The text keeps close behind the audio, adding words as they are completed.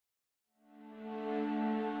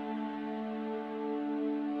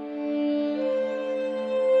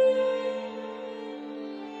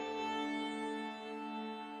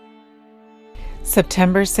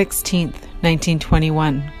September 16th,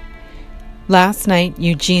 1921. Last night,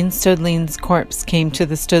 Eugene Studlien's corpse came to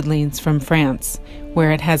the Studliens from France,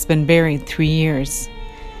 where it has been buried 3 years.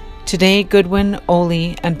 Today, Goodwin,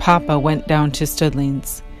 Ole, and Papa went down to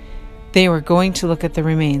Studlien's. They were going to look at the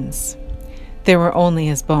remains. There were only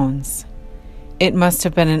his bones. It must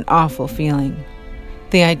have been an awful feeling.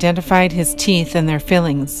 They identified his teeth and their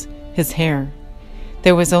fillings, his hair.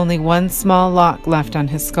 There was only one small lock left on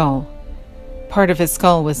his skull. Part of his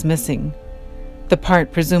skull was missing, the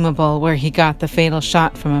part presumable where he got the fatal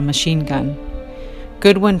shot from a machine gun.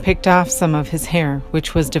 Goodwin picked off some of his hair,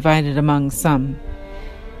 which was divided among some.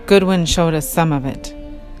 Goodwin showed us some of it,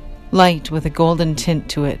 light with a golden tint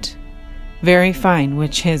to it, very fine,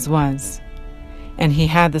 which his was, and he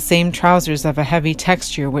had the same trousers of a heavy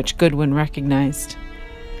texture which Goodwin recognized.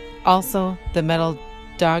 Also the metal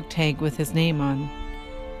dog tag with his name on.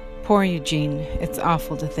 Poor Eugene, it's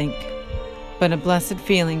awful to think, but a blessed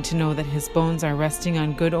feeling to know that his bones are resting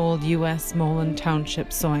on good old U.S. Moorhead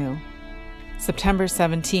Township soil. September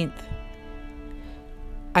 17th.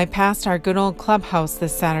 I passed our good old clubhouse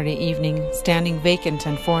this Saturday evening, standing vacant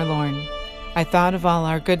and forlorn. I thought of all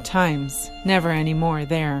our good times, never any more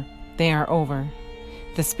there. They are over.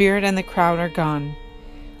 The spirit and the crowd are gone.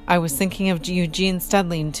 I was thinking of Eugene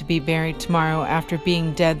Studlien to be buried tomorrow after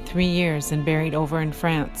being dead 3 years and buried over in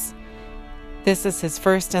France. This is his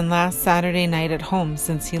first and last Saturday night at home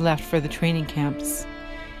since he left for the training camps.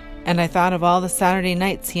 And I thought of all the Saturday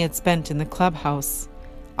nights he had spent in the clubhouse,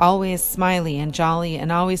 always smiley and jolly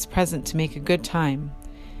and always present to make a good time.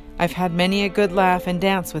 I've had many a good laugh and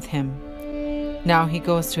dance with him. Now he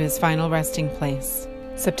goes to his final resting place.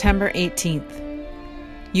 September 18th.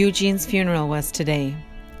 Eugene's funeral was today.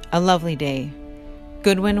 A lovely day.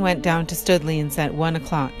 Goodwin went down to Studlien's at 1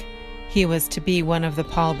 o'clock. He was to be one of the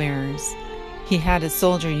pallbearers. He had his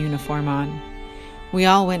soldier uniform on. We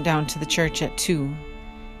all went down to the church at 2.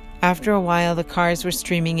 After a while the cars were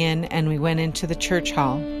streaming in and we went into the church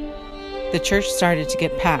hall. The church started to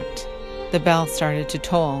get packed. The bell started to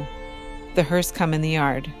toll. The hearse come in the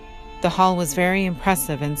yard. The hall was very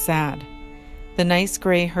impressive and sad. The nice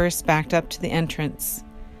gray hearse backed up to the entrance.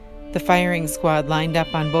 The firing squad lined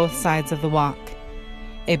up on both sides of the walk.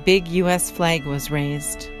 A big U.S. flag was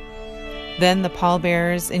raised. Then the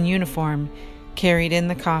pallbearers in uniform carried in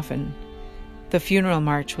the coffin. The funeral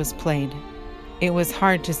march was played. It was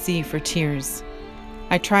hard to see for tears.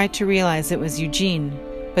 I tried to realize it was Eugene,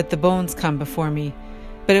 but the bones come before me.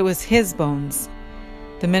 But it was his bones.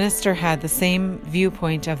 The minister had the same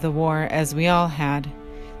viewpoint of the war as we all had,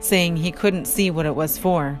 saying he couldn't see what it was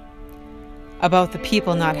for. About the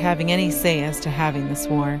people not having any say as to having this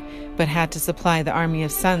war, but had to supply the army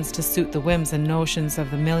of sons to suit the whims and notions of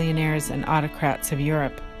the millionaires and autocrats of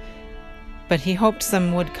Europe. But he hoped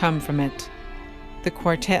some would come from it. The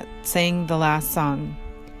quartet sang the last song.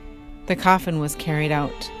 The coffin was carried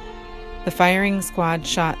out. The firing squad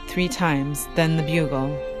shot 3 times, then the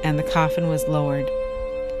bugle, and the coffin was lowered.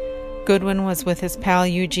 Goodwin was with his pal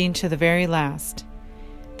Eugene to the very last.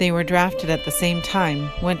 They were drafted at the same time,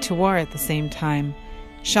 went to war at the same time,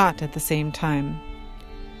 shot at the same time.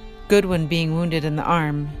 Goodwin being wounded in the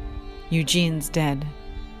arm, Eugene's dead.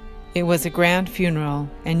 It was a grand funeral,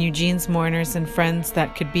 and Eugene's mourners and friends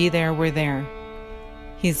that could be there were there.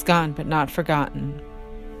 He's gone but not forgotten.